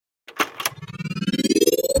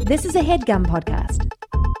This is a HeadGum podcast.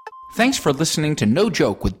 Thanks for listening to No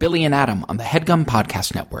Joke with Billy and Adam on the HeadGum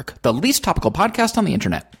Podcast Network, the least topical podcast on the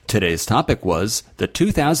internet. Today's topic was the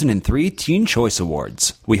 2003 Teen Choice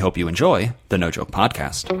Awards. We hope you enjoy the No Joke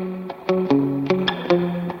Podcast.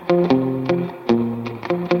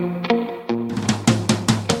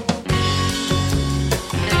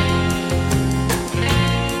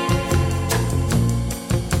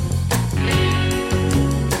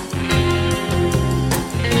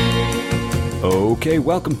 Okay,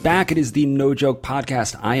 welcome back. It is the No Joke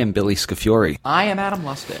Podcast. I am Billy Scafiori. I am Adam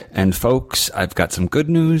Lustig. And folks, I've got some good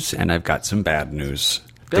news and I've got some bad news.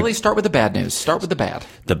 Billy, start with the bad news. Start with the bad.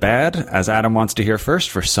 The bad, as Adam wants to hear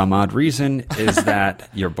first for some odd reason, is that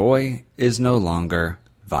your boy is no longer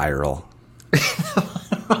viral.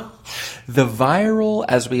 The viral,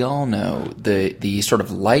 as we all know, the sort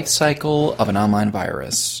of life cycle of an online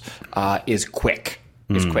virus is quick.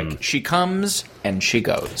 Quick. She comes and she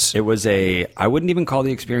goes. It was I wouldn't even call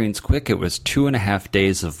the experience quick. It was 2.5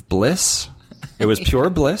 days of bliss. It was pure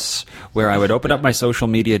bliss, where I would open up my social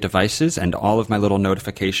media devices and all of my little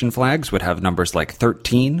notification flags would have numbers like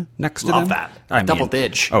 13 next to them. Love that. Double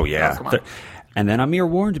dig. Oh, yeah. Oh, and then Amir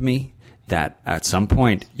warned me that at some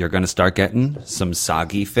point you're going to start getting some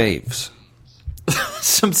soggy faves.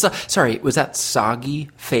 Sorry, was that soggy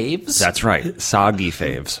faves? That's right, soggy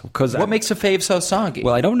faves. What makes a fave so soggy?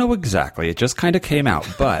 Well, I don't know exactly. It just kind of came out,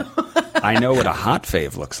 but I know what a hot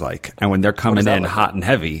fave looks like. And when they're coming in hot and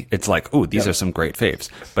heavy, it's like, ooh, these are some great faves.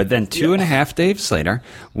 But then 2.5 days later,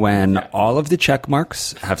 when all of the check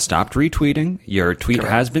marks have stopped retweeting, your tweet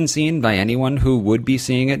has been seen by anyone who would be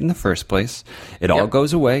seeing it in the first place, it all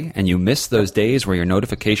goes away, and you miss those days where your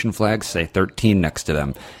notification flags say 13 next to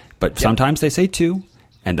them. But sometimes they say 2,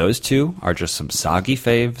 and those 2 are just some soggy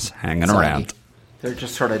faves hanging around. They're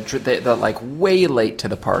just sort of they're like way late to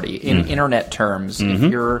the party. In internet terms, if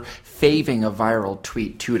you're faving a viral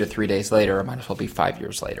tweet 2 to 3 days later, it might as well be 5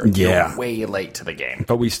 years later. Yeah. You're way late to the game.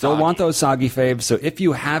 But we still want those soggy faves, so if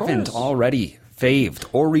you haven't already faved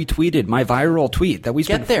or retweeted my viral tweet that we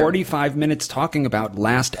spent 45 minutes talking about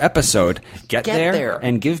last episode, get there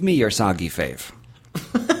and give me your soggy fave.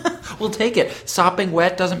 We'll take it. Sopping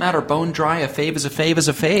wet, doesn't matter. Bone dry, a fave is a fave is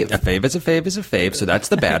a fave. A fave is a fave is a fave, so that's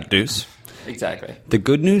the bad news. Exactly. The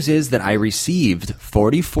good news is that I received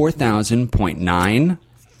 44,000.9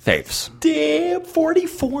 faves. Damn,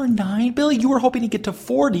 44.9? Billy, you were hoping to get to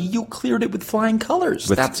 40. You cleared it with flying colors.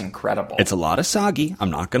 That's incredible. It's a lot of soggy, I'm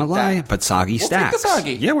not going to lie, but soggy stacks. Take the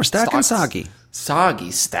soggy. Yeah, we're stacking soggy. Soggy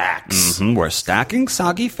stacks. We're stacking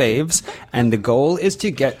soggy faves, and the goal is to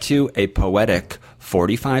get to a poetic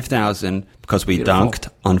 45,000 because we dunked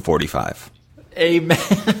on 45. Amen.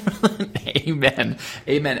 Amen.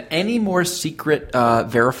 Amen. Any more secret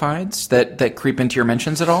verifieds that creep into your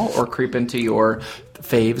mentions at all or creep into your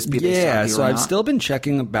faves? So I've still been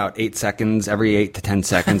checking about 8 seconds. Every 8 to 10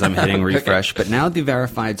 seconds I'm hitting refresh. But now the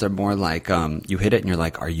verifieds are more like you hit it and you're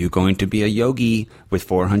like, are you going to be a yogi with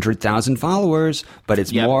 400,000 followers? But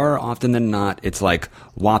it's more often than not, it's like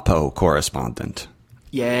WAPO correspondent.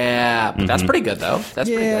 Yeah, but that's pretty good, though. That's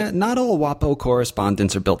pretty good. Not all WAPO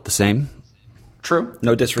correspondents are built the same. True.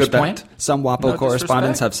 No disrespect. Good point. Some WAPO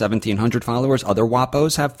correspondents have 1,700 followers. Other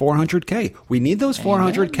WAPOs have 400K. We need those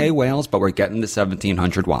 400K whales, but we're getting the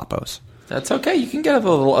 1,700 WAPOs. That's okay. You can get a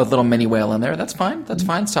little mini whale in there. That's fine. That's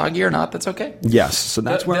fine. Soggy or not, that's okay. Yes. So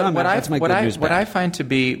that's where I'm at. That's my good news. What I find to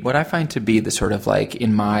be the sort of like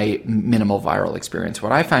in my minimal viral experience,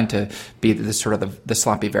 what I find to be the sort of the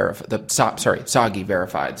soggy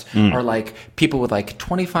verifieds are like people with like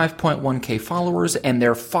 25.1K followers and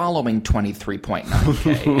they're following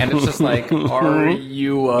 23.9K, and it's just like, are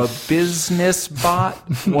you a business bot?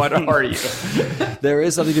 What are you? There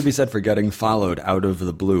is something to be said for getting followed out of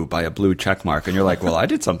the blue by a blue check mark, and you're like, well, I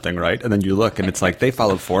did something right, and then you look and it's like they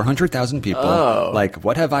followed 400,000 people. Like,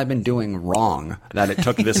 what have I been doing wrong that it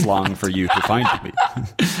took this long for you to find me?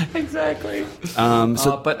 Exactly.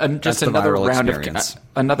 But just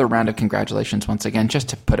another round of congratulations once again, just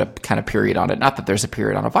to put a kind of period on it. Not that there's a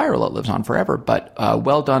period on a viral that lives on forever, but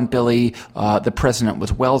well done, Billy. The president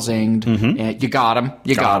was well zinged. And you got him.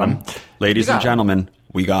 You got him. Ladies and gentlemen,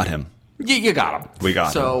 we got him. You got him. We got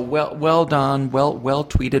him. So well done, well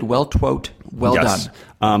tweeted, well done.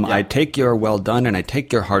 I take your well done and I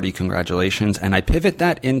take your hearty congratulations and I pivot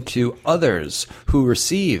that into others who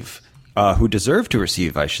receive who deserve to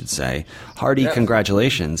receive, I should say, hearty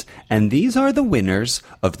congratulations. And these are the winners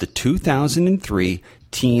of the 2003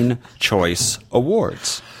 Teen Choice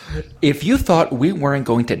Awards. If you thought we weren't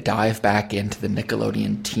going to dive back into the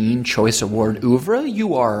Nickelodeon Teen Choice Award oeuvre,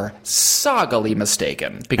 you are soggily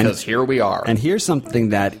mistaken, because here we are. And here's something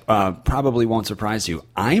that probably won't surprise you.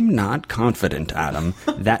 I'm not confident, Adam,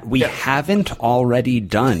 that we haven't already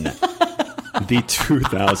done the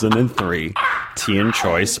 2003 Teen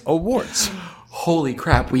Choice Awards. Holy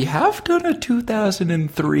crap, we have done a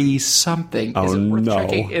 2003 something. Is it worth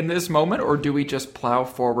checking in this moment, or do we just plow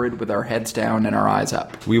forward with our heads down and our eyes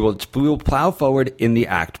up? We will plow forward in the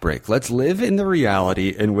act break. Let's live in the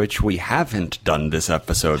reality in which we haven't done this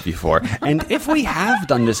episode before. And if we have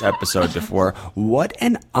done this episode before, what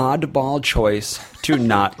an oddball choice to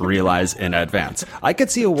not realize in advance. I could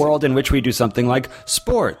see a world in which we do something like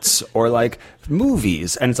sports or like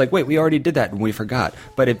movies, and it's like, wait, we already did that and we forgot.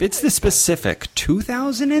 But if it's the specific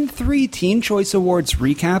 2003 Teen Choice Awards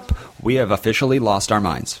recap, we have officially lost our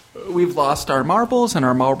minds. We've lost our marbles, and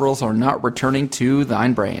our marbles are not returning to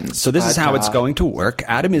thine brains. So this is how it's going to work.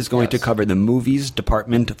 Adam is going to cover the movies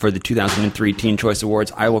department for the 2003 Teen Choice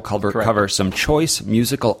Awards. I will cover some choice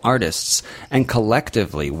musical artists, and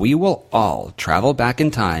collectively we will all travel back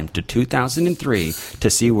in time to 2003 to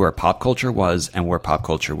see where pop culture was and where pop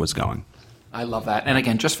culture was going. I love that. And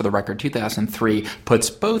again, just for the record, 2003 puts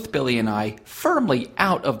both Billy and I firmly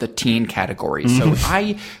out of the teen category. So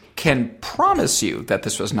I can promise you that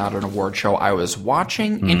this was not an award show I was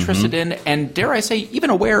watching, interested in, and dare I say, even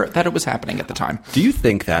aware that it was happening at the time. Do you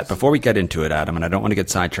think that, before we get into it, Adam, and I don't want to get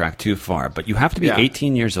sidetracked too far, but you have to be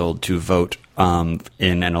 18 years old to vote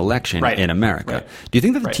in an election in America. Do you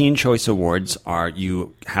think that the Teen Choice Awards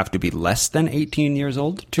you have to be less than 18 years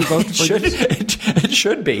old to vote? It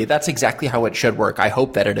should be. That's exactly how it should work. I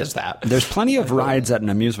hope that it is that. There's plenty of rides at an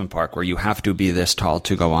amusement park where you have to be this tall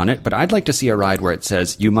to go on it, but I'd like to see a ride where it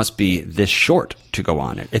says you must be this short to go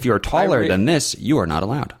on it. If you're taller than this, you are not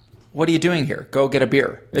allowed. What are you doing here? Go get a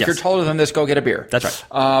beer. If you're taller than this, go get a beer. That's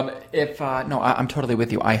right. I'm totally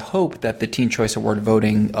with you. I hope that the Teen Choice Award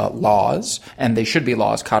voting laws, and they should be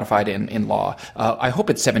laws codified in law, I hope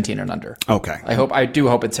it's 17 and under. Okay. I do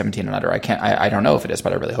hope it's 17 and under. I don't know if it is,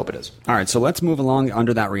 but I really hope it is. All right, so let's move along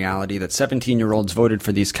under that reality that 17-year-olds voted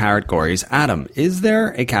for these categories. Adam, is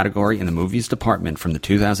there a category in the movies department from the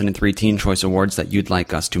 2003 Teen Choice Awards that you'd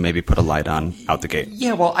like us to maybe put a light on out the gate?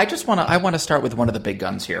 Yeah, well, I want to start with one of the big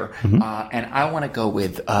guns here. And I want to go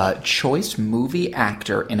with choice movie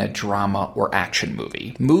actor in a drama or action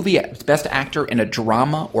movie. Best actor in a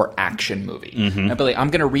drama or action movie. Now, Billy,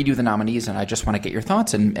 I'm going to read you the nominees, and I just want to get your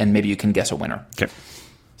thoughts, and maybe you can guess a winner. Okay.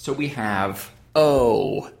 So we have,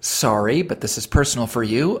 sorry, but this is personal for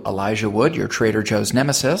you, Elijah Wood, your Trader Joe's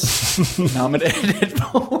nemesis, nominated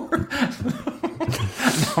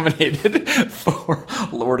for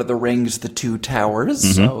Lord of the Rings: The Two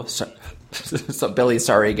Towers. So Billy,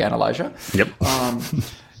 sorry again, Elijah. Yep.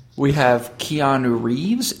 We have Keanu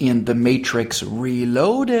Reeves in The Matrix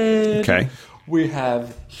Reloaded. Okay. We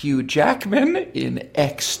have Hugh Jackman in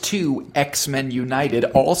X2, X-Men United,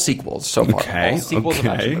 all sequels so far. Okay. All sequels of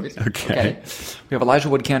action movies. Okay. We have Elijah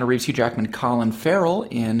Wood, Keanu Reeves, Hugh Jackman, Colin Farrell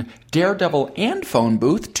in Daredevil and Phone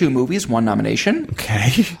Booth, 2 movies, 1 nomination.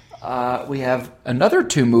 Okay. We have another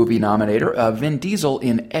 2-movie nominator, Vin Diesel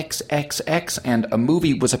in XXX, and a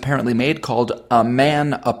movie was apparently made called A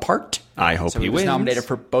Man Apart. I hope he was wins. Nominated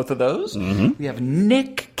for both of those. We have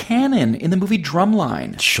Nick Cannon in the movie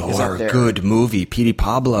Drumline. Sure, good movie. Petey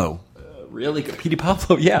Pablo. Really good. Petey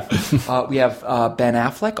Pablo, yeah. We have Ben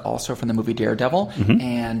Affleck, also from the movie Daredevil,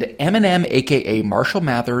 and Eminem, a.k.a. Marshall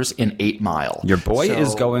Mathers, in 8 Mile. Your boy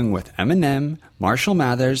is going with Eminem, Marshall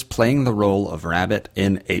Mathers playing the role of Rabbit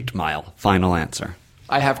in 8 Mile. Final answer.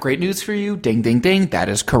 I have great news for you. Ding, ding, ding. That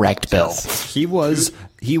is correct, Bill. He was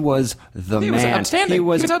the man. Was outstanding. He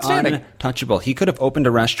was outstanding. Untouchable. He could have opened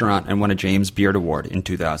a restaurant and won a James Beard Award in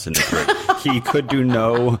 2003. He could do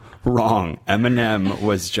no wrong. Eminem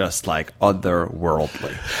was just like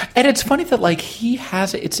otherworldly. And it's funny that like he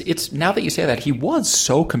has it's now that you say that, he was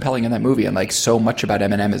so compelling in that movie, and like so much about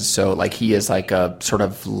Eminem is so like he is like a sort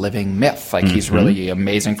of living myth. Like he's really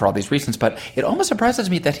amazing for all these reasons, but it almost surprises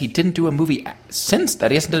me that he didn't do a movie since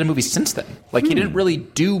that. He hasn't done a movie since then. Like he didn't really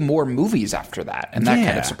do more movies after that, and that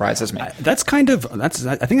kind of surprises me. I think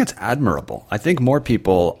that's admirable. I think more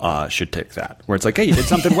people should take that, where it's like, hey, you did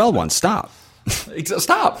something well once. Stop.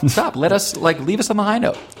 Stop. Let us leave us on the high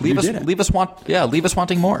note. Leave us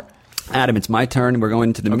wanting more. Adam, it's my turn. We're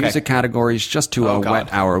going to the music categories just to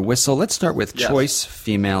wet our whistle. Let's start with choice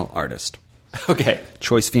female artist. Okay.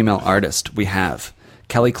 Choice female artist. We have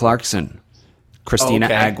Kelly Clarkson, Christina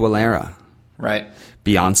Okay. Aguilera, Right.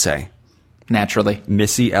 Beyonce, Naturally.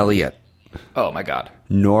 Missy Elliott, Oh, my God.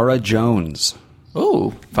 Nora Jones,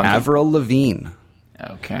 Ooh. Funky. Avril Lavigne,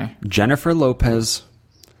 Okay. Jennifer Lopez,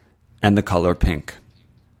 and The Color Pink.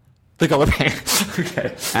 The color pink.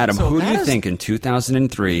 Okay. Adam, So who do that you is- think in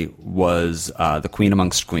 2003 was the queen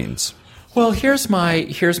amongst queens? Well, here's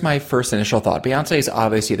my first initial thought. Beyonce is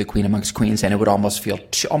obviously the queen amongst queens, and it would almost feel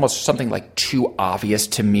almost something like too obvious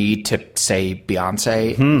to me to say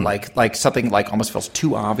Beyonce. Like something like almost feels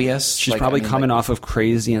too obvious. She's Like, probably I mean, coming like, off of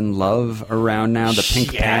Crazy in Love around now, the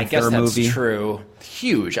Pink yeah, I guess Panther that's movie. true.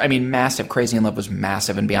 Huge. I mean, massive. Crazy in Love was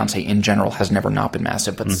massive, and Beyonce in general has never not been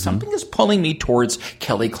massive. But something is pulling me towards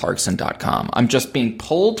KellyClarkson.com. I'm just being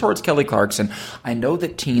pulled towards Kelly Clarkson. I know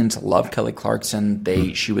that teens love Kelly Clarkson.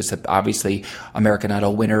 She was obviously American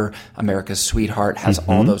Idol winner, America's Sweetheart, has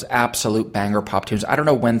all those absolute banger pop tunes. I don't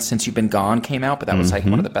know when Since You've Been Gone came out, but that was like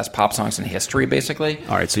one of the best pop songs in history, basically.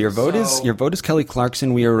 All right, so your vote is Kelly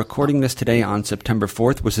Clarkson. We are recording this today on September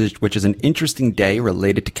 4th, which is an interesting day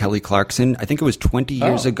related to Kelly Clarkson. I think it was 20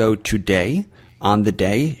 years ago today. On the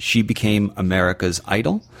day she became America's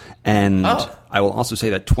Idol, and I will also say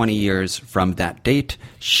that 20 years from that date,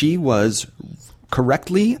 she was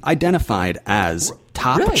correctly identified as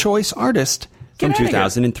top Really? choice artist from Get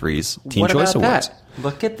outta here. 2003's Teen What Choice about Awards. that?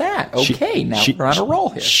 Look at that. Okay, now we're on a roll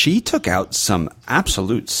here. She took out some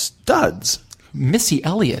absolute studs. Missy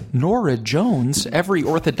Elliott, Nora Jones, every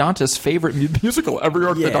orthodontist's favorite every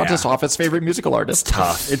orthodontist office favorite musical artist.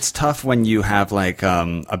 Tough. It's tough when you have like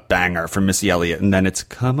a banger from Missy Elliott, and then it's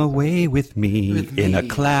 "Come Away with Me in a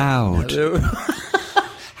Cloud."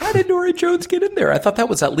 How did Nora Jones get in there? I thought that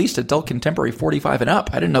was at least adult contemporary 45 and up.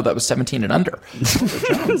 I didn't know that was 17 and under.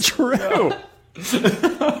 True.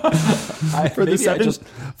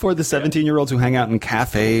 For the 17-year-olds who hang out in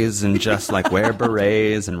cafes and just like wear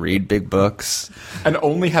berets and read big books and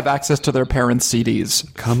only have access to their parents'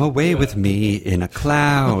 CDs. Come away with me in a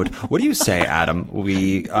cloud. What do you say, Adam?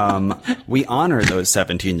 We honor those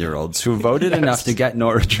 17-year-olds who voted enough to get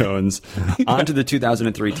Nora Jones onto the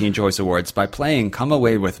 2003 Teen Choice Awards by playing "Come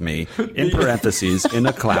Away with Me" in parentheses in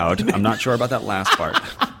a cloud. I'm not sure about that last part.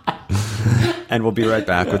 And we'll be right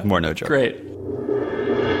back with more No Joke. Great.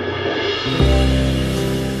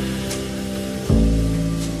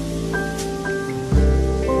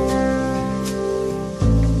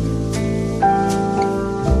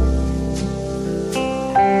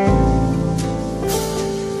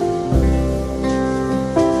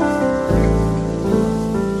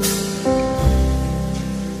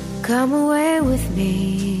 Come away with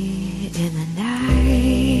me in the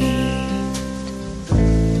night.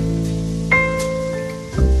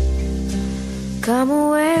 Come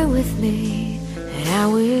away with me and I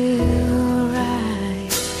will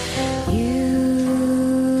write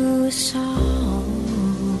you a song.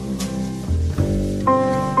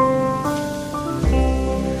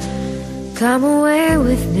 Come away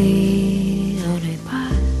with me on a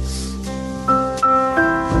bus.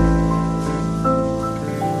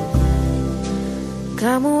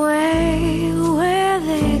 Come away where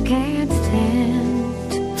they can't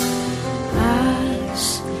tempt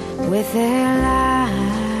us with their lies.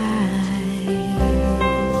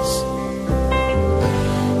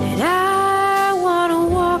 And I want to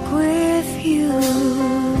walk with you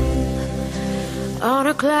on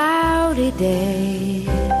a cloudy day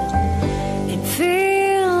in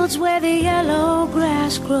fields where the yellow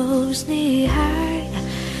grass grows knee high.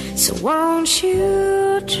 So won't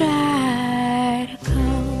you try to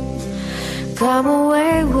come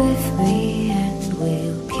away with me and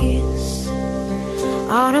we'll kiss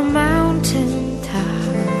on a mountain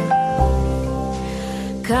top.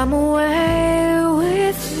 Come away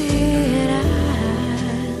with me and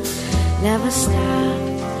I'll never stop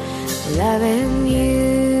loving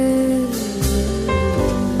you.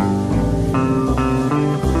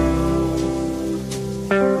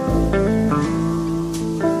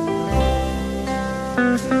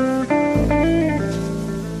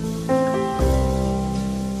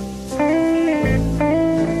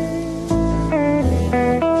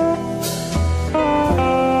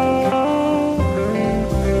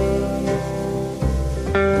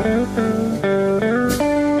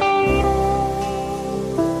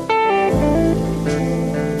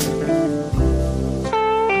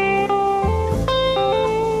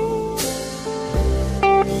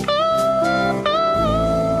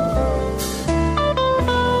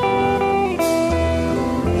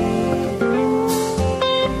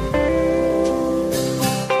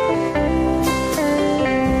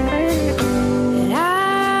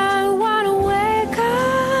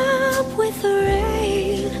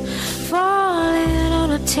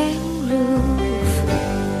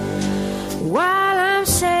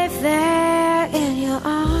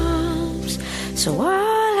 So all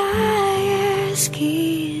I ask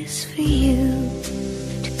is for you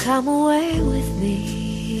to come away with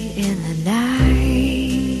me in the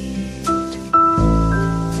night.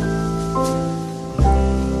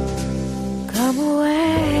 Come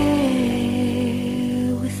away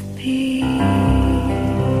with me.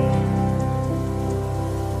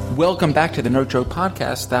 Welcome back to the No Joke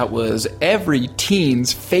Podcast. That was every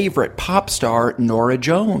teen's favorite pop star, Norah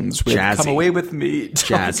Jones. With Jazzy. Come Away With Me.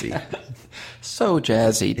 Jazzy. So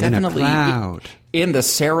jazzy. In a Definitely cloud. in the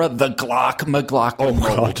Sarah the Glock McLaughlin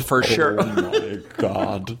mold, for sure. Oh, my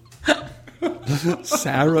God.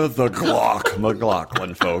 Sarah the Glock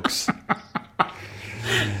McLaughlin, folks.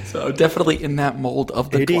 So definitely in that mold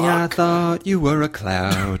of the Idiot, I Glock. thought you were a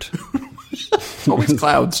cloud. Always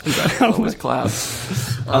clouds. Always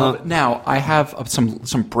clouds. Now, I have some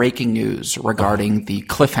breaking news regarding the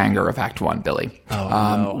cliffhanger of Act 1, Billy. Oh,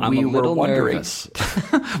 no. I'm a little nervous.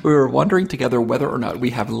 We were wondering together whether or not we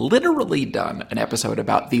have literally done an episode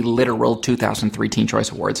about the literal 2003 Teen Choice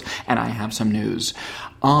Awards, and I have some news.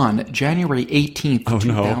 On January 18th,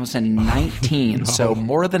 2019, so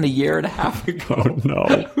more than a year and a half ago, Oh,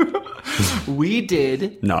 no. we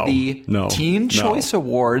did the Teen Choice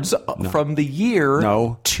Awards from the year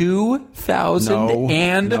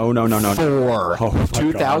 2004. Oh,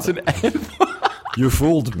 2004. You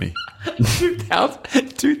fooled me.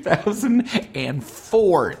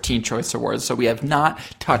 2004 Teen Choice Awards. So we have not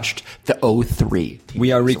touched the 03.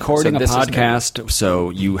 We are recording a this is podcast, so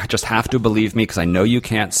you just have to believe me because I know you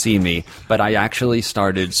can't see me, but I actually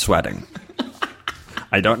started sweating.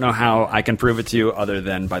 I don't know how I can prove it to you other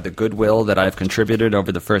than by the goodwill that I've contributed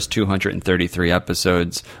over the first 233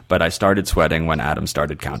 episodes, but I started sweating when Adam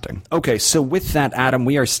started counting. Okay, so with that, Adam,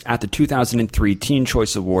 we are at the 2003 Teen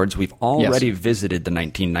Choice Awards. We've already visited the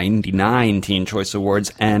 1999 Teen Choice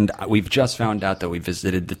Awards, and we've just found out that we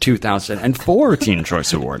visited the 2004 Teen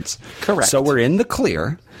Choice Awards. Correct. So we're in the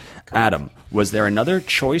clear. Adam, was there another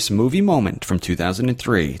choice movie moment from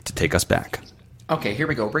 2003 to take us back? Okay, here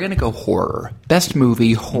we go. We're going to go horror. Best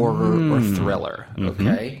movie, horror, or thriller.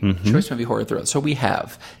 Okay? Choice movie, horror, thriller. So we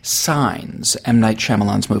have Signs, M. Night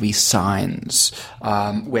Shyamalan's movie Signs,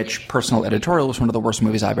 which, personal editorial, was one of the worst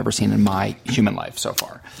movies I've ever seen in my human life so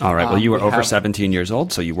far. All right, well, you were over 17 years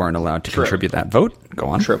old, so you weren't allowed to contribute that vote. Go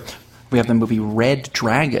on. True. We have the movie Red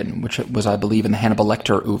Dragon, which was, I believe, in the Hannibal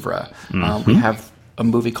Lecter oeuvre. We have a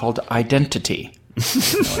movie called Identity.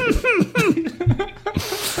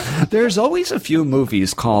 There's always a few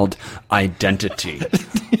movies called Identity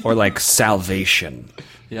or like Salvation.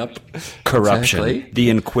 Yep. Corruption. Exactly. The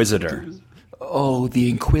Inquisitor. Oh, the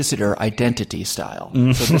Inquisitor Identity style.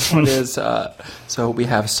 So this one is, so we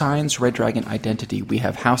have Signs, Red Dragon, Identity. We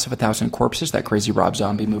have House of a Thousand Corpses, that crazy Rob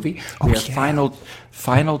Zombie movie. We have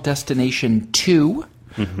Final Destination 2.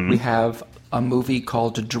 We have a movie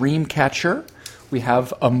called Dreamcatcher. We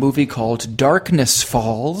have a movie called Darkness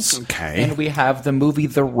Falls. Okay. And we have the movie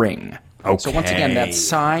The Ring. Okay. So once again, that's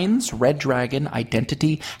Signs, Red Dragon,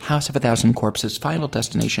 Identity, House of a Thousand Corpses, Final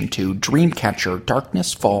Destination 2, Dreamcatcher,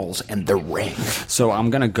 Darkness Falls, and The Ring. So I'm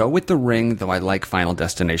going to go with The Ring, though I like Final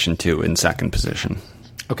Destination 2 in second position.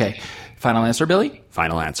 Okay. Final answer, Billy?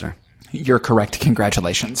 Final answer. You're correct.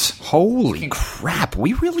 Congratulations. Holy crap.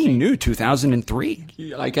 We really knew 2003.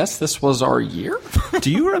 I guess this was our year?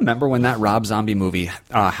 Do you remember when that Rob Zombie movie,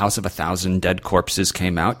 House of a Thousand Dead Corpses,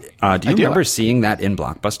 came out? Do you remember seeing that in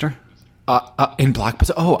Blockbuster? In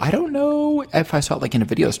Blockbuster? Oh, I don't know if I saw it like in a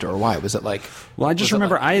video store. Why? Was it like... Well, I just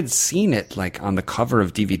remember I had seen it like on the cover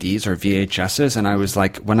of DVDs or VHSs, and I was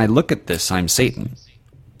like, when I look at this, I'm Satan.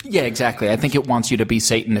 Yeah, exactly. I think it wants you to be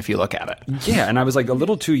Satan if you look at it. Yeah, and I was like a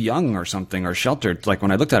little too young or something, or sheltered. Like when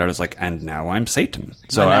I looked at it, I was like, and now I'm Satan.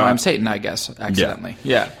 So now I'm Satan, I guess, accidentally.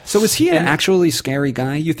 Yeah. So is he an actually scary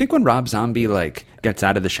guy? You think when Rob Zombie like gets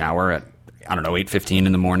out of the shower at, I don't know, 8:15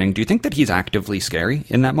 in the morning, do you think that he's actively scary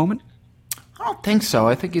in that moment? I don't think so.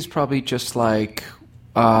 I think he's probably just like...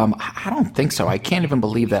 I don't think so. I can't even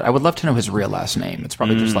believe that. I would love to know his real last name. It's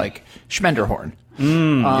probably just like Schmenderhorn.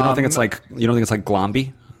 You don't think it's like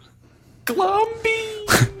Glomby?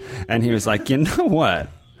 Glomby! And he was like, you know what?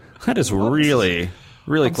 That is really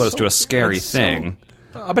close to a scary thing.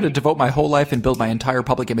 I'm going to devote my whole life and build my entire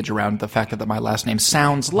public image around the fact that my last name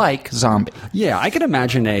sounds like Zombie. Yeah, I could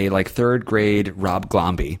imagine a like third grade Rob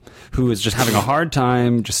Glomby who is just having a hard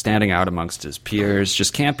time just standing out amongst his peers,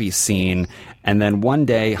 just can't be seen. And then one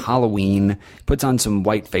day, Halloween, puts on some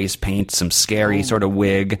white face paint, some scary sort of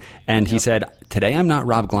wig, and he said, today I'm not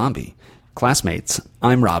Rob Glomby. classmates,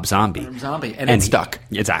 I'm Rob Zombie. Zombie. And it stuck.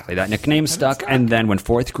 Exactly. That nickname stuck. And then when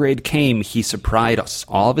 4th grade came, he surprised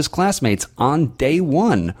all of his classmates on day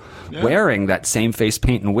 1 wearing that same face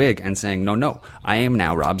paint and wig and saying, no, I am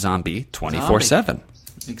now Rob Zombie 24/7.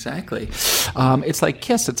 Exactly. It's like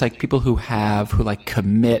Kiss. It's like people who like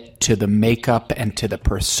commit to the makeup and to the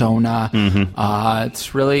persona.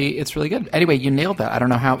 It's really good. Anyway, you nailed that. I don't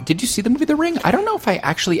know how. Did you see the movie The Ring? I don't know if I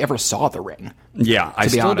actually ever saw The Ring. Yeah, I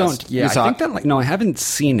still honest. don't. Yeah, I think that no, I haven't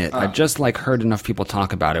seen it. I've just heard enough people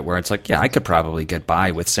talk about it where it's like, yeah, I could probably get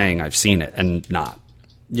by with saying I've seen it and not.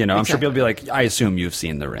 I'm sure people will be like, I assume you've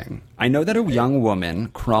seen The Ring. I know that a young woman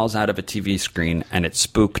crawls out of a TV screen and it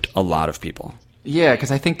spooked a lot of people. Yeah, because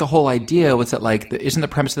I think the whole idea was that, isn't the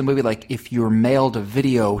premise of the movie, if you're mailed a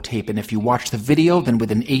videotape and if you watch the video, then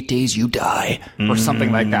within 8 days you die, or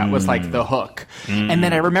something like that was, the hook. And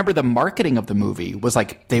then I remember the marketing of the movie was,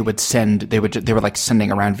 they were sending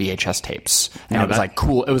around VHS tapes. And it was,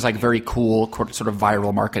 cool. It was, very cool, sort of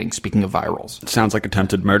viral marketing, speaking of virals. Sounds like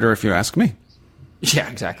attempted murder, if you ask me. Yeah,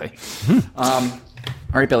 exactly.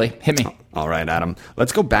 All right, Billy, hit me. All right, Adam.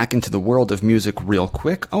 Let's go back into the world of music real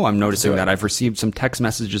quick. Oh, I'm noticing that I've received some text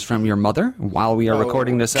messages from your mother while we are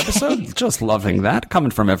recording this episode. Just loving that.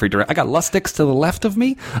 Coming from every direction. I got Lustix to the left of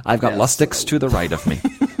me. I've got Lustix to the right of me.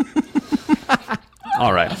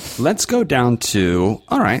 All right. Let's go down to...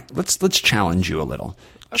 All right. Let's challenge you a little.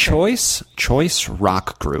 Okay. Choice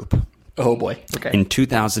rock group. Oh, boy. Okay. In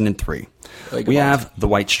 2003. We have the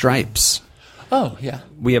White Stripes. Oh, yeah.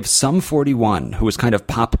 We have Sum 41, who was kind of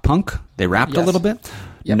pop punk. They rapped a little bit.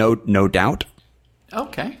 Yep. No Doubt.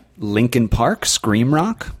 Okay. Linkin Park, scream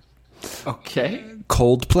rock. Okay.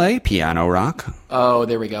 Coldplay, piano rock. Oh,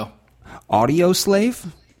 there we go. Audio Slave.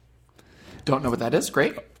 Don't know what that is.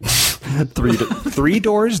 Great. Three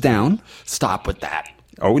Doors Down. Stop with that.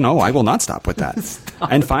 Oh, no, I will not stop with that.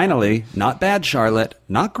 And finally, Not Bad Charlotte,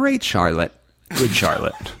 Not Great Charlotte, Good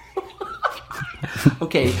Charlotte.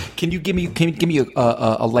 Okay, can you give me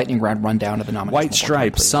a lightning round rundown of the nominations? White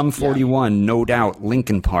Stripes, Sum 41, No Doubt,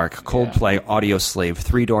 Linkin Park, Coldplay, Audio Slave,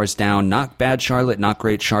 Three Doors Down, Not Bad Charlotte, Not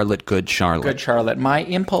Great Charlotte, Good Charlotte. Good Charlotte. My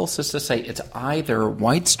impulse is to say it's either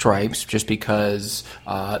White Stripes, just because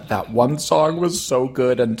that one song was so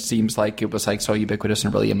good and seems like it was so ubiquitous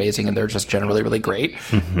and really amazing, and they're just generally really great,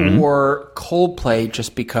 or Coldplay,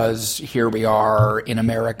 just because here we are in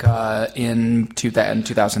America in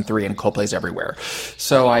 2003 and Coldplay's everywhere.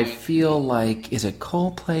 So I feel like, is it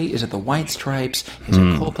Coldplay? Is it the White Stripes? Is it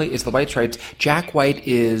Coldplay? Is it the White Stripes? Jack White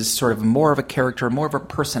is sort of more of a character, more of a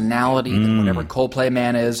personality than whatever Coldplay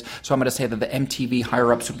man is. So I'm going to say that the MTV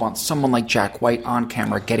higher-ups would want someone like Jack White on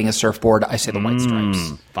camera getting a surfboard. I say the White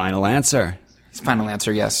Stripes. Final answer. Final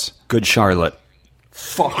answer, yes. Good Charlotte.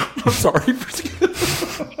 Fuck. I'm sorry.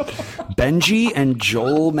 Benji and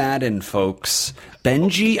Joel Madden, folks.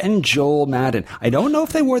 Benji and Joel Madden. I don't know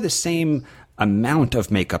if they wore the same amount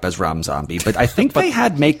of makeup as Rob Zombie, but I think they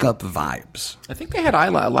had makeup vibes. I think they had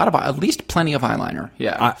eyeliner, at least plenty of eyeliner.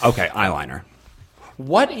 Yeah. Okay, eyeliner.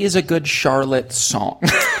 What is a Good Charlotte song?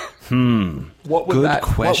 What would Good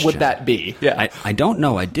question. What would that be? Yeah. I don't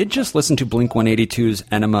know. I did just listen to Blink-182's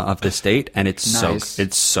Enema of the State, and it's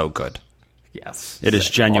nice. so good. Yes. It is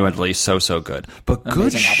genuinely so good. But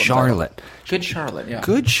Good Charlotte. Good Charlotte, yeah.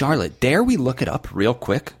 Good Charlotte. Dare we look it up real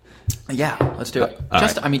quick? Yeah, let's do it.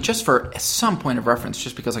 Just for some point of reference,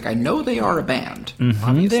 just because I know they are a band.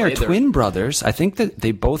 They are twin brothers. I think that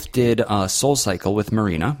they both did Soul Cycle with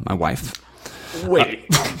Marina, my wife. Wait.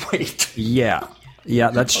 Yeah.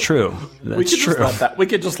 Yeah, that's true. That's true. We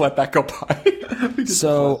could just let that go by.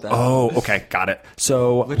 Okay, got it.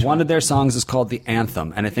 So one of their songs is called The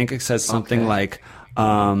Anthem, and I think it says something like,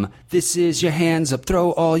 this is your hands up,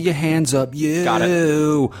 throw all your hands up, you. Got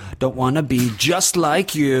it. Don't want to be just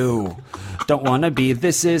like you. Don't want to be,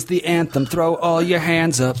 this is the anthem, throw all your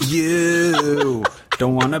hands up, you.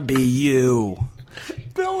 Don't want to be you.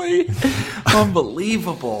 Billy,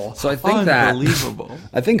 unbelievable. So I think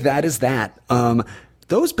that is that.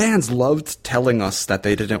 Those bands loved telling us that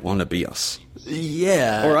they didn't want to be us.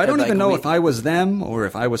 Yeah. Or I don't even know if I was them or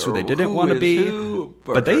if I was who they didn't want to be.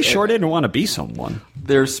 But they sure didn't want to be someone.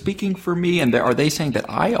 They're speaking for me, and are they saying that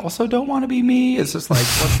I also don't want to be me? It's just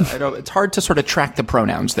it's hard to sort of track the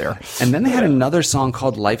pronouns there. And then they had another song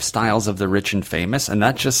called Lifestyles of the Rich and Famous, and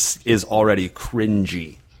that just is already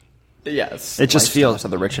cringy. Yes, it just feels of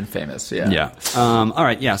the rich and famous. Yeah, yeah. All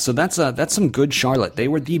right, yeah. So that's some Good Charlotte. They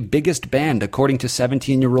were the biggest band according to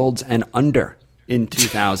 17-year-olds and under in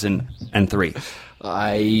 2003.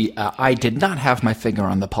 I did not have my finger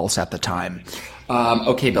on the pulse at the time.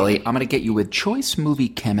 Okay, Billy, I'm going to get you with choice movie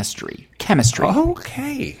chemistry. Chemistry.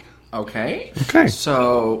 Okay. Okay. Okay.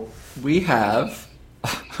 So we have.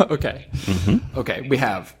 Okay. Mm-hmm. Okay. We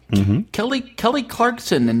have Kelly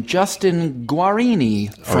Clarkson and Justin Guarini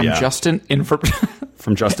from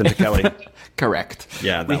From Justin to Kelly. Correct.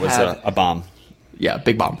 Yeah, that was a bomb. Yeah,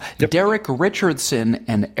 big bomb. Yep. Derek Richardson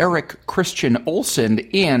and Eric Christian Olsen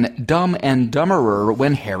in Dumb and Dumberer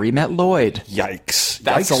When Harry Met Lloyd. Yikes.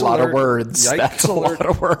 That's Yikes a lot alert. of words. Yikes That's a alert. lot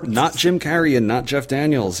of words. Not Jim Carrey and not Jeff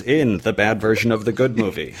Daniels in the bad version of the good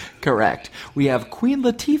movie. Correct. We have Queen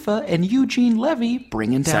Latifah and Eugene Levy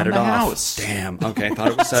bringing down the house. Damn. Okay, I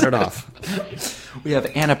thought it was Set It Off. We have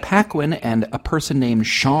Anna Paquin and a person named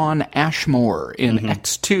Sean Ashmore in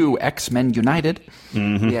X2, X-Men United.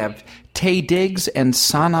 We have Taye Diggs and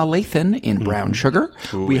Sana Lathan in Brown Sugar.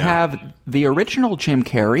 Ooh, we yeah. have the original Jim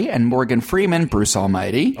Carrey and Morgan Freeman, Bruce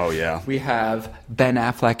Almighty. Oh, yeah. We have Ben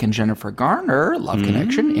Affleck and Jennifer Garner, Love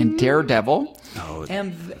Connection, in Daredevil. Oh,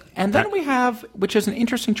 and then we have, which is an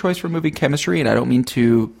interesting choice for movie chemistry, and I don't mean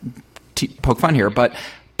to poke fun here, but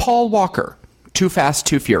Paul Walker, Too Fast,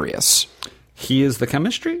 Too Furious. He is the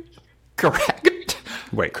chemistry? Correct.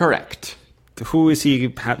 Wait. Correct. Who is he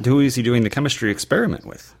doing the chemistry experiment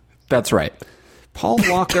with? That's right. Paul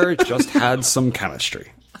Walker just had some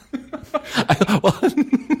chemistry.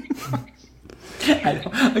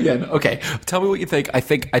 Again, okay. Tell me what you think. I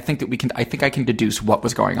think I can deduce what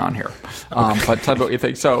was going on here. But tell me what you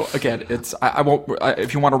think. So again, I won't.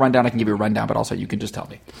 If you want a rundown, I can give you a rundown. But also, you can just tell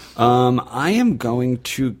me. I am going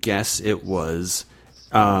to guess it was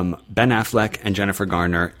Ben Affleck and Jennifer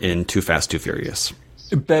Garner in Too Fast, Too Furious.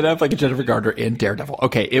 Ben Affleck and Jennifer Garner in Daredevil.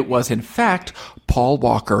 Okay, it was in fact Paul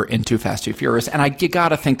Walker in Too Fast, Too Furious, and you got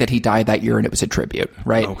to think that he died that year, and it was a tribute,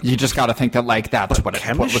 right? Okay. You just got to think that that's what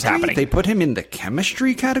was happening. They put him in the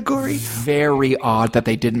chemistry category? Very odd that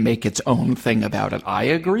they didn't make its own thing about it. I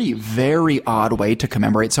agree. Very odd way to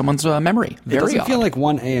commemorate someone's memory. Very It doesn't odd. feel like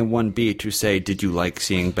 1A and 1B to say, did you like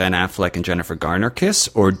seeing Ben Affleck and Jennifer Garner kiss,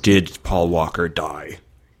 or did Paul Walker die?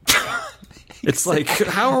 It's like,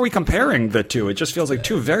 how are we comparing the two? It just feels like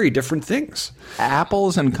two very different things.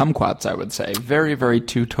 Apples and kumquats, I would say. Very, very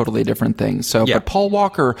two totally different things. So, Yeah. But Paul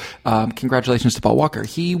Walker, congratulations to Paul Walker.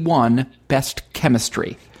 He won Best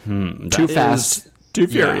Chemistry. Too Fast, Too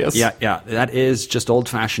Furious. Yeah. That is just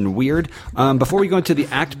old-fashioned weird. Before we go into the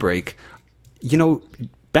act break,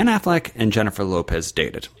 Ben Affleck and Jennifer Lopez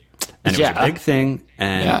dated. And it was a big thing,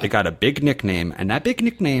 and it got a big nickname, and that big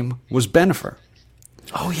nickname was Bennifer.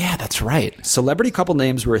 Oh, yeah, that's right. Celebrity couple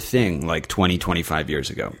names were a thing like 20, 25 years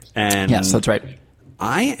ago. And Yes, that's right.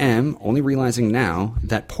 I am only realizing now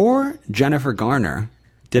that poor Jennifer Garner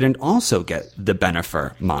didn't also get the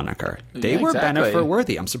Bennifer moniker. They were exactly. Bennifer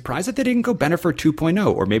worthy. I'm surprised that they didn't go Bennifer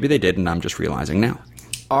 2.0, or maybe they did, and I'm just realizing now.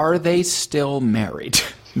 Are they still married?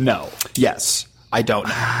 No. Yes. I don't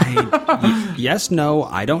know. Yes, no,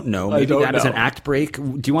 I don't know. Maybe don't that is an know. act break.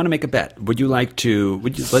 Do you want to make a bet? Would you like to?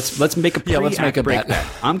 Let's make a pre-act let's make a break bet.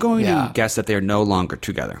 I'm going Yeah. to guess that they're no longer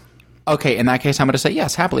together. Okay, in that case, I'm going to say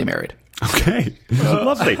yes, happily married. Okay.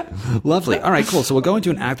 Lovely. Lovely. All right, cool. So we'll go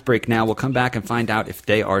into an act break now. We'll come back and find out if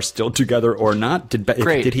they are still together or not.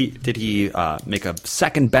 Great. Did he make a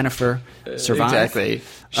second Bennifer survive? Exactly.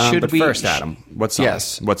 But first, Adam, what song?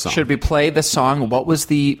 Yes. What song? Should we play the song? What was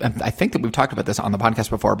I think that we've talked about this on the podcast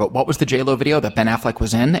before, but what was the J-Lo video that Ben Affleck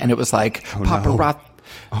was in? And it was like, paparazzi.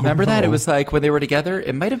 Remember that? It was like when they were together.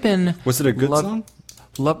 It might have been. Was it a good song?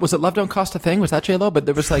 Was it Love Don't Cost a Thing? Was that J-Lo? But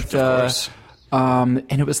there was like the. And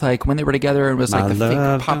it was like when they were together, it was like the fake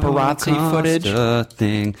paparazzi footage.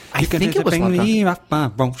 Thing. I think it was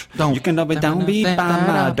Love Don't. You can love it, don't be by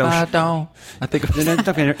my door. I think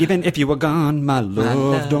Even if you were gone, my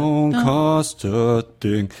love don't cost a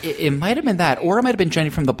thing. it might have been that, or it might have been Jenny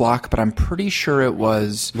from the Block, but I'm pretty sure it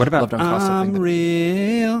was. What about Love Don't Cost a I'm Thing?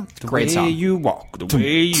 real? The Great way song. you walk, the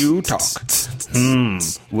way you talk.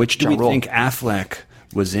 Which do we Drum roll. think Affleck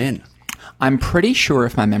was in? I'm pretty sure,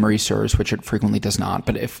 if my memory serves, which it frequently does not,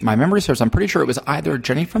 but if my memory serves, I'm pretty sure it was either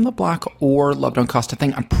Jenny from the Block or Love Don't Cost a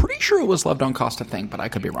Thing. I'm pretty sure it was Love Don't Cost a Thing, but I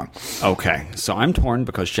could be wrong. Okay, so I'm torn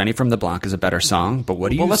because Jenny from the Block is a better song, but what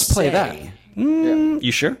do you say? Well, let's play that.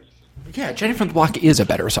 You sure? Yeah, Jenny from the Block is a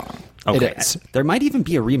better song. Okay. It is. There might even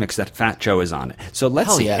be a remix that Fat Joe is on it. So let's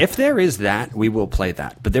Hell see. yeah. If there is that, we will play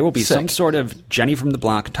that. But there will be some Sick. sort of Jenny from the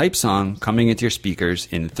Block type song coming into your speakers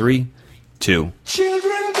in 3, 2.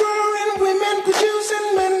 Children growing, women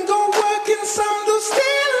producing, men go working, some do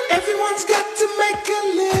stealing. Everyone's got to make a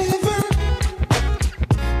living.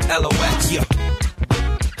 LOX, yeah.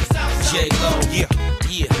 J-Lo, yeah.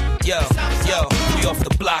 We off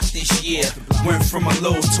the block this year. Went from a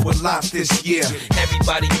low to a lot this year.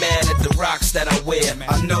 Everybody mad at the rocks that I wear.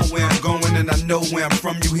 I know where I'm going and I know where I'm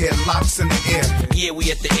from. You hear locks in the air. Yeah,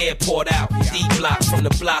 we at the airport out. D-block from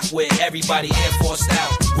the block where everybody Air Forced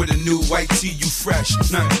out. With a new white tee, you fresh.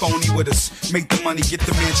 Nothing phony with us. Make the money, get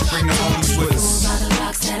the mansion, bring the homies with us. By the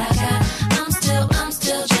rocks that I got, I'm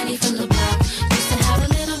still Jenny from the block. Used to have a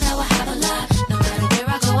little, now I have a lot. No matter where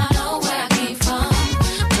I go, I know where I came from.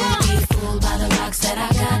 Don't be fooled by the rocks that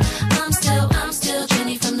I got. I'm still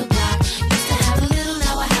Jenny from the block. Used to have a little,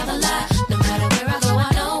 now I have a lot. No matter where I go,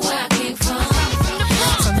 I know where I came from.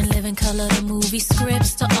 From In Living Color to movie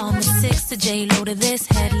scripts to all the six to J-Lo to this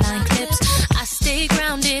headline clips. I stay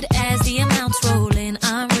grounded as the amounts roll in.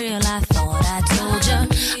 I'm real, I thought I told ya.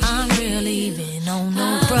 I'm real even on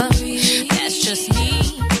no bruh. That's just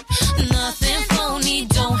me. Nothing phony,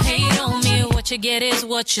 don't hate on me. What you get is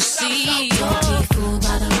what you see. Don't be fooled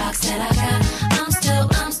by the rocks that I got.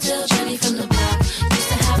 I'm still Jenny from the block. Used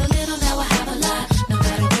to have a little, now I have a lot. No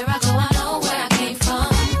matter where I go, I know where I came from.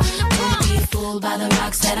 Don't be fooled by the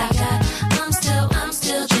rocks that I got. I'm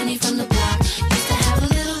still Jenny from the block. Used to have a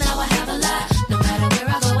little, now I have a lot. No matter where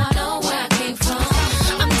I go, I know where I came from.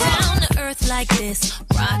 I'm down to earth like this,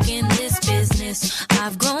 rocking this business.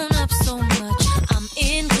 I've grown up so much, I'm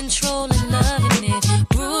in control and loving it.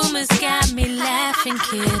 Rumors got me laughing,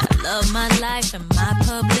 kid. I love my life and my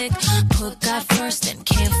public. Put God first and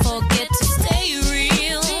can't forget to stay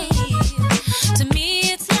real. To me,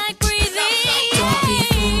 it's like breathing. Don't be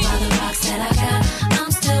fooled by the rocks that I got.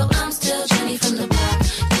 I'm still Jenny from the block.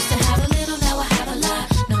 Used to have a little, now I have a lot.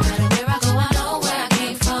 No matter where I go, I know where I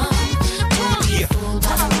came from. Don't be fooled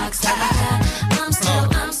by the rocks that I got.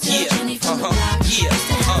 I'm still Jenny from the block. Used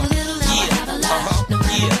to have a little, now I have a lot. No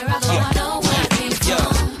matter where I go, I know where I came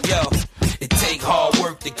from. Yo, it take hard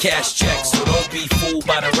work to cash checks, so don't be fooled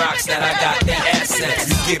by the rocks that I got. They assets.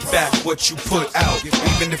 You get back what you put out.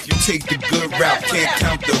 Even if you take the good route, can't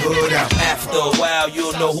count the hood out. After a while,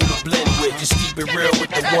 you'll know who to blend with. Just keep it real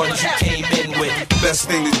with the ones you came in with. Best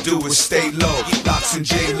thing to do is stay low. Locks and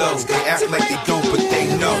J-Lo, they act like they don't, but they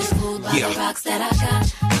know. Yeah. The rocks that I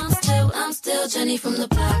got. I'm still Jenny from the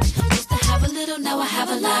block. Used to have a little, now I have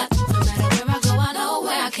a lot. No matter where I go, I know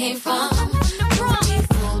where I came from. Don't be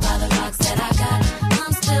fooled by the rocks that I got.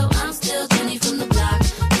 I'm still Jenny from the block.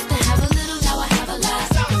 Used to have a little, now I have a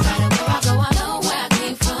lot. No matter where I go, I know where I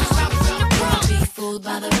came from. Don't be fooled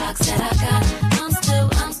by the rocks that I got.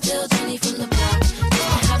 I'm still Jenny from the block. Used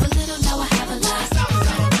to have a little, now I have a lot. No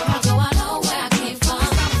matter where I go, I know where I came from.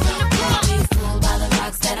 Don't be fooled by the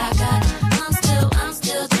rocks that I got. I'm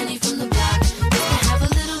still Jenny from the block. Used to have a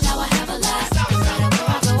little, now I have a lot. No matter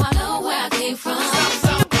where I go, I know where I came from.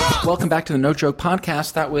 Welcome back to the No Joke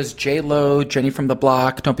Podcast. That was J-Lo, Jenny from the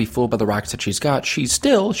Block. Don't be fooled by the rocks that she's got. She's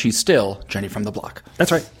still Jenny from the Block.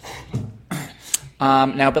 That's right.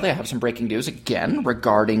 Now, Billy, I have some breaking news again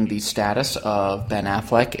regarding the status of Ben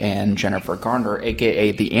Affleck and Jennifer Garner,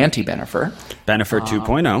 a.k.a. the anti-Bennifer. Bennifer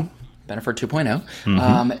 2.0. Bennifer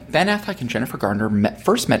 2.0. Ben Affleck and Jennifer Garner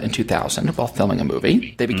first met in 2000 while filming a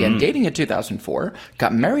movie. They began dating in 2004,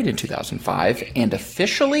 got married in 2005, and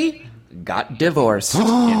officially got divorced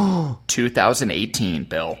in 2018,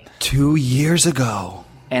 Bill. 2 years ago.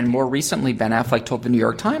 And more recently, Ben Affleck told the New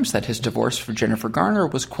York Times that his divorce from Jennifer Garner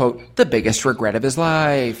was, quote, the biggest regret of his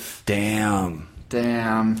life. Damn.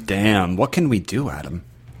 Damn. What can we do, Adam?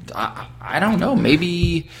 I don't know.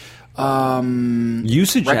 Maybe... you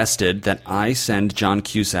suggested that I send John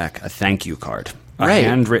Cusack a thank you card. A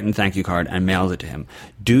handwritten thank you card and mailed it to him.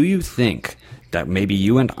 Do you think that maybe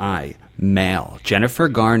you and I mail Jennifer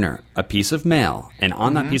Garner a piece of mail, and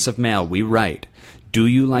on that piece of mail we write, do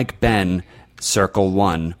you like Ben, circle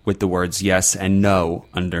 1, with the words yes and no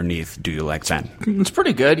underneath, do you like Ben? It's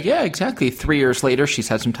pretty good. Yeah, exactly. 3 years later, she's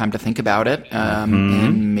had some time to think about it,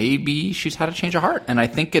 and maybe she's had a change of heart. And I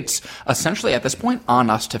think it's essentially, at this point,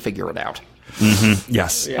 on us to figure it out.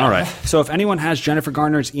 Yes. Yeah. All right. So if anyone has Jennifer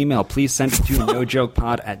Garner's email, please send it to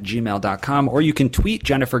nojokepod@gmail.com, or you can tweet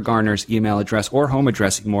Jennifer Garner's email address or home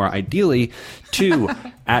address, more ideally, to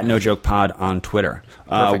 @nojokepod on Twitter.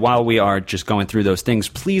 While we are just going through those things,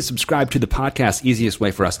 please subscribe to the podcast. Easiest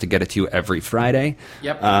way for us to get it to you every Friday.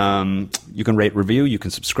 Yep. You can rate, review, you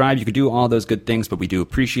can subscribe, you can do all those good things, but we do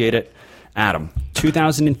appreciate it. Adam,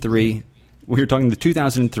 2003... We were talking the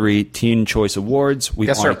 2003 Teen Choice Awards. We've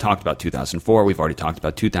already talked about 2004. We've already talked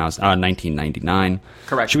about 1999.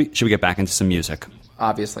 Correct. Should we get back into some music?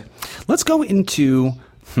 Obviously. Let's go into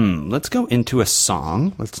a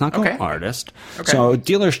song. Let's not go artist. Okay. So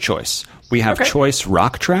dealer's choice. We have choice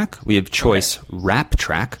rock track. We have choice rap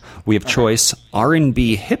track. We have choice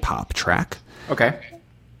R&B hip hop track. Okay.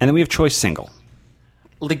 And then we have choice single.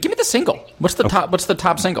 Give me the single. What's the top? What's the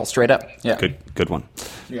top single? Straight up. Yeah. Good one.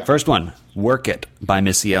 Yeah. First one, "Work It" by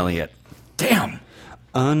Missy Elliott. Damn.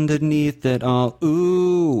 "Underneath It All,"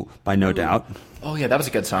 "Ooh" by No Doubt. Oh yeah, that was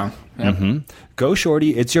a good song. Yep. "Go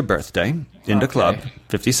Shorty, It's Your Birthday," Into Club,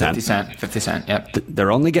 50 Cent. 50 Cent. Yep.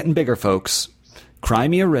 They're only getting bigger, folks. "Cry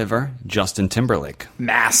Me a River," Justin Timberlake.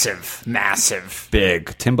 Massive.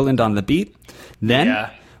 Big. Timbaland on the beat. Then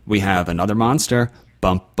we have another monster,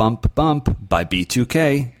 "Bump Bump Bump" by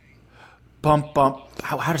B2K. Bump bump.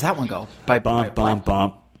 How does that one go? Bump Bump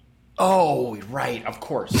Bump. Oh, right. Of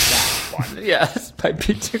course, that one. Yes, by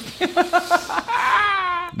B2K.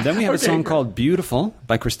 Then we have a song called "Beautiful"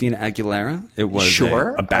 by Christina Aguilera. It was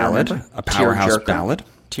a ballad, a powerhouse ballad.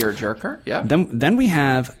 Tearjerker, yeah. Then we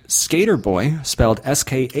have "Skater Boy," spelled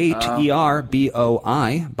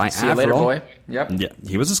SKATERBOI by See you later, Avril. boy. Yep. Yeah,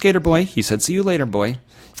 he was a skater boy. He said, "See you later, boy."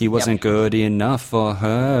 He wasn't good enough for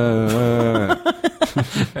her.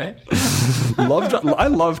 Right? I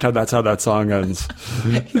loved how that's how that song ends.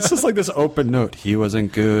 It's just like this open note. He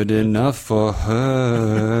wasn't good enough for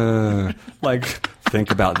her. Like, think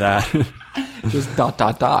about that. Just ...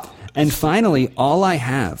 And finally, "All I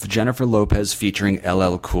Have," Jennifer Lopez featuring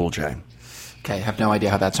LL Cool J. Okay, I have no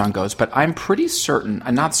idea how that song goes, but I'm pretty certain.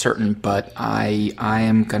 I'm not certain, but I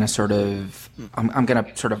am gonna sort of. I'm gonna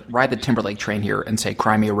sort of ride the Timberlake train here and say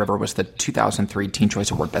 "Cry Me a River" was the 2003 Teen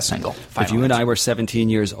Choice Award Best Single. If you and I were 17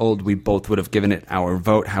 years old, we both would have given it our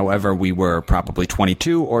vote. However, we were probably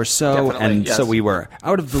 22 or so, Definitely, yes. so we were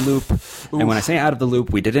out of the loop. And when I say out of the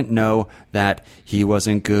loop, we didn't know that he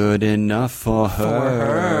wasn't good enough for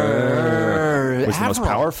her. It was the most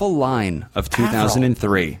Avril. powerful line of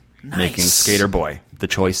 2003, making "Skater Boy" the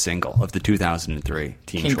choice single of the 2003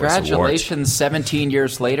 Teen Choice Awards. Congratulations, 17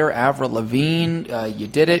 years later, Avril Lavigne. You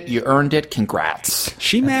did it. You earned it. Congrats.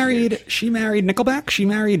 She married Nickelback. She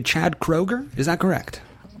married Chad Kroeger. Is that correct?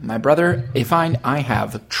 My brother, I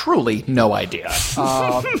have truly no idea.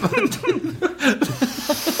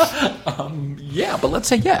 Yeah, but let's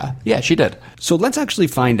say yeah. Yeah, she did. So let's actually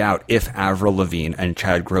find out if Avril Lavigne and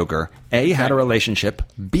Chad Kroeger, A, had a relationship,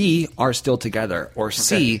 B, are still together, or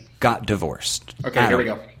C, got divorced. Okay, here we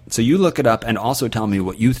go. So you look it up and also tell me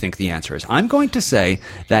what you think the answer is. I'm going to say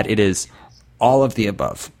that it is all of the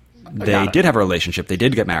above. They did have a relationship, they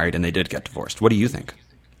did get married, and they did get divorced. What do you think?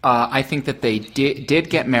 I think that they did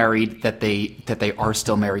get married, that they are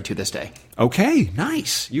still married to this day. Okay,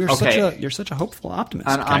 nice. You're Okay. such a hopeful optimist.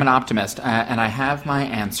 I'm an optimist, and I have my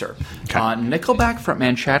answer. Okay. Nickelback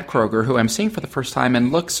frontman Chad Kroeger, who I'm seeing for the first time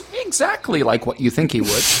and looks exactly like what you think he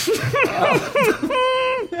would.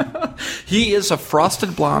 He is a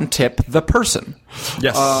frosted blonde tip, the person.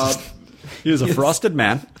 Yes. He is a frosted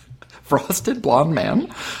man. Frosted blonde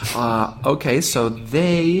man. Okay, so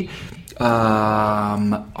they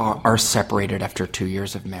are separated after 2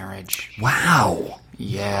 years of marriage. Wow.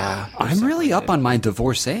 Yeah. I'm really up on my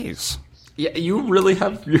divorcees. Yeah, you really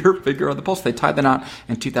have your finger on the pulse. They tied the knot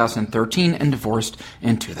in 2013 and divorced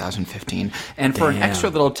in 2015. And for an Damn. extra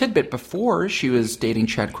little tidbit, before she was dating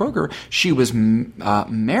Chad Kroeger, she was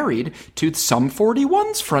married to Sum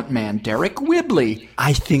 41's frontman, Derek Whibley.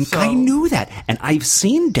 I think I knew that. And I've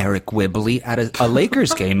seen Derek Whibley at a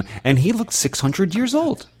Lakers game, and he looked 600 years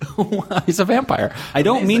old. He's a vampire. I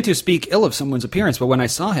don't mean to speak ill of someone's appearance, but when I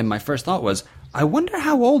saw him, my first thought was, I wonder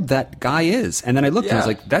how old that guy is. And then I looked and I was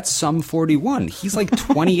like, that's Sum 41. He's like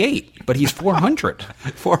 28, but he's 400.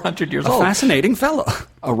 400 years A old. fascinating fella.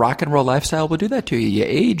 A rock and roll lifestyle will do that to you. You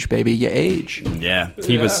age, baby. You age. Yeah,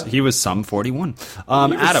 he was Sum 41.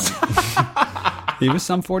 Adam. He was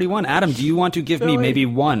Sum 41. Adam, do you want to give me maybe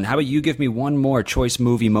one? How about you give me one more choice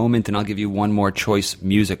movie moment, and I'll give you one more choice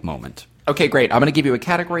music moment. Okay, great. I'm going to give you a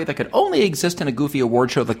category that could only exist in a goofy award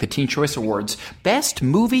show like the Teen Choice Awards. Best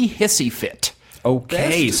Movie Hissy Fit.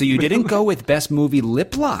 Okay, so you didn't go with best movie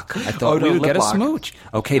lip lock. I thought we would lip get a lock. smooch.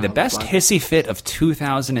 Okay, the best hissy fit of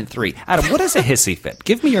 2003. Adam, what is a hissy fit?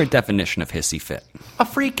 Give me your definition of hissy fit. A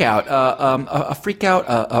freak out, an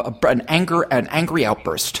angry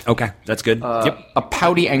outburst. Okay, that's good. Yep. A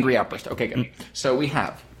pouty, angry outburst. Okay, good. So we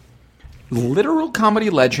have literal comedy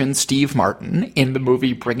legend Steve Martin in the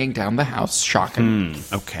movie Bringing Down the House. Shocking.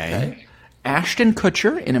 Okay. Ashton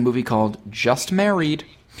Kutcher in a movie called Just Married.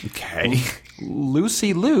 Okay.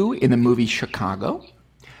 Lucy Liu in the movie Chicago.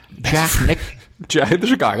 Jack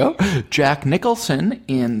Nicholson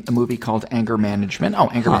in a movie called Anger Management. Oh,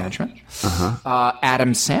 Anger Management.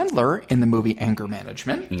 Adam Sandler in the movie Anger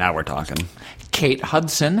Management. Now we're talking. Kate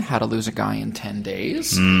Hudson, How to Lose a Guy in 10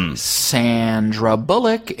 Days. Sandra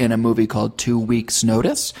Bullock in a movie called 2 Weeks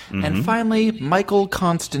Notice. And finally, Michael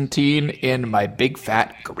Constantine in My Big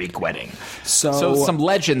Fat Greek Wedding. So some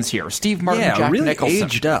legends here. Steve Martin, Yeah, Jack really Nicholson.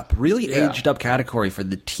 aged up. Really aged up category for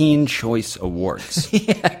the Teen Choice Awards.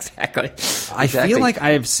 Yeah, exactly. I feel like I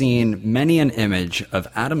have seen many an image of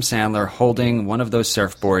Adam Sandler holding one of those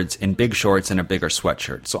surfboards in big shorts and a bigger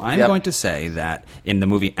sweatshirt. So I'm going to say that in the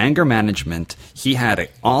movie Anger Management, he had an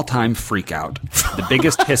all-time freak out, the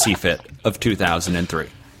biggest hissy fit of 2003.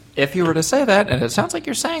 If you were to say that, and it sounds like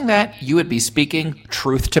you're saying that, you would be speaking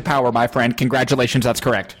truth to power, my friend. Congratulations, that's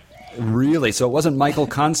correct. Really? So it wasn't Michael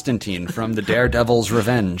Constantine from The Daredevil's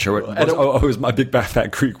Revenge? Or it was My Big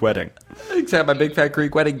Fat Greek Wedding. Except My Big Fat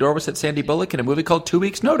Greek Wedding, nor was it Sandy Bullock in a movie called 2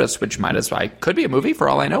 Weeks' Notice, which could be a movie for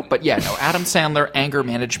all I know. But yeah, no, Adam Sandler, Anger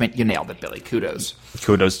Management, you nailed it, Billy. Kudos.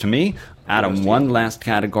 Kudos to me. Adam, one last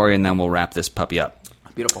category, and then we'll wrap this puppy up.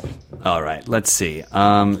 Beautiful. All right, let's see.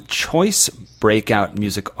 Choice Breakout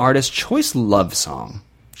Music Artist, Choice Love Song.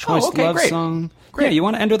 Choice Love great. Song. Great. Yeah, you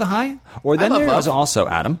want to enter the high? Or then love there is love. also,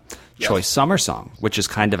 Adam, Choice Summer Song, which is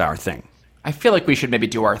kind of our thing. I feel like we should maybe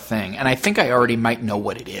do our thing, and I think I already might know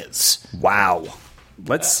what it is. Wow.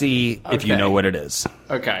 Let's see if you okay. know what it is.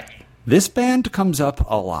 Okay. This band comes up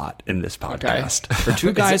a lot in this podcast. For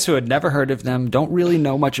two guys who had never heard of them, don't really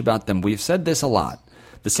know much about them, we've said this a lot.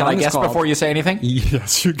 The Can song I is guess called- before you say anything?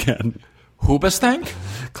 Yes, you can. Hoobastank?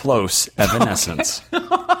 Close. Evanescence.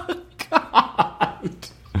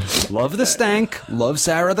 Love the stank. Love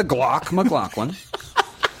Sarah the Glock McLaughlin.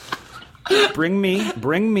 Bring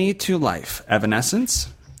me to life. Evanescence.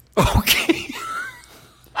 Okay.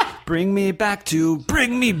 Bring me back,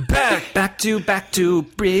 back to,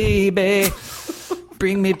 baby.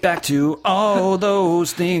 Bring me back to all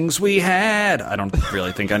those things we had. I don't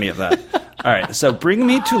really think any of that. All right, so Bring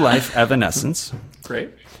Me to Life, Evanescence. Great.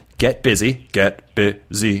 Get Busy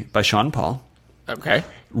by Sean Paul. Okay.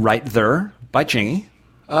 Right There by Chingy.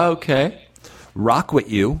 Okay. Rock With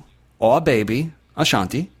You, Aw Baby,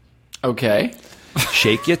 Ashanti. Okay.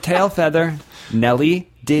 Shake Your Tail Feather, Nelly,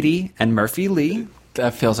 Diddy, and Murphy Lee.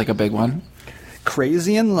 That feels like a big one.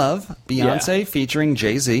 Crazy in Love, Beyonce featuring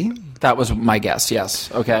Jay-Z. That was my guess, yes.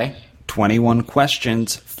 Okay. 21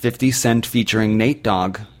 Questions, 50 Cent featuring Nate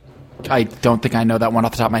Dogg. I don't think I know that one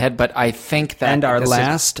off the top of my head, but I think that... And our this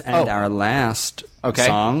last is- Okay.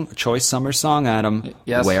 song, Choice Summer Song, Adam.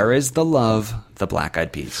 Yes. Where Is the Love? The Black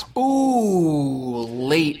Eyed Peas. Ooh,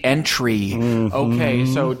 late entry. Okay,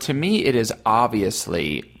 so to me it is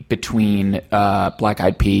obviously between Black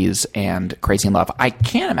Eyed Peas and Crazy in Love. I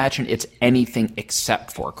can't imagine it's anything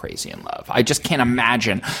except for Crazy in Love. I just can't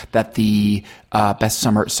imagine that the best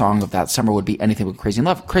summer song of that summer would be anything but Crazy in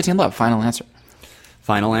Love. Crazy in Love, final answer.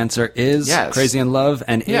 Final answer is Yes. Crazy in Love,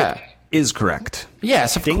 and Yeah. it is correct.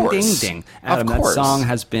 Yes, of ding, course. Ding, ding, Adam, Of course. that song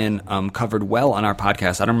has been covered well on our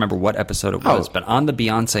podcast. I don't remember what episode it was, Oh. but on the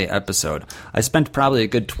Beyonce episode, I spent probably a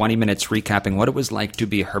good 20 minutes recapping what it was like to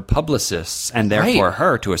be her publicist's, and therefore Right.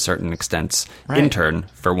 her, to a certain extent, Right. intern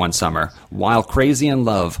for one summer, while Crazy in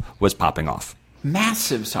Love was popping off.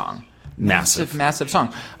 Massive song. Massive. Massive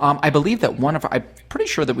song. I believe that I'm pretty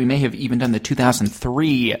sure that we may have even done the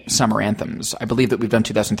 2003 summer anthems. I believe that we've done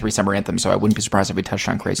 2003 summer anthems, so I wouldn't be surprised if we touched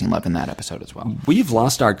on Crazy in Love in that episode as well. We've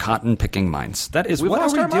lost our cotton-picking minds. That is, We've what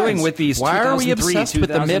lost are our we doing minds. with these Why are we 2003, obsessed with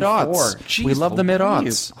the 2004? mid-aughts? Jeez, We love the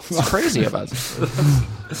mid-aughts. please. It's crazy of us.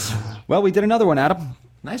 Well, we did another one, Adam.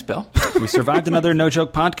 Nice, Bill. We survived another No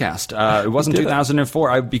Joke podcast. It wasn't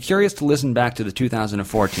 2004. I'd be curious to listen back to the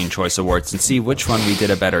 2014 Choice Awards and see which one we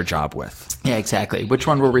did a better job with. Yeah, exactly. Which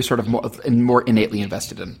one were we sort of more innately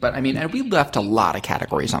invested in? But I mean, and we left a lot of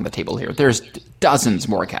categories on the table here. There's dozens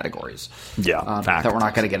more categories. Yeah, fact. That we're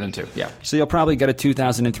not going to get into. Yeah. So you'll probably get a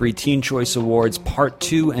 2003 Teen Choice Awards Part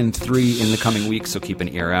 2 and 3 in the coming weeks, so keep an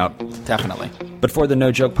ear out. Definitely. But for the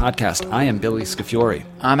No Joke podcast, I am Billy Scafiori.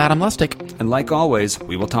 I'm Adam Lustig. And like always,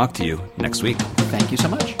 we will talk to you next week. Thank you so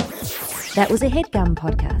much. That was a HeadGum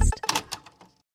podcast.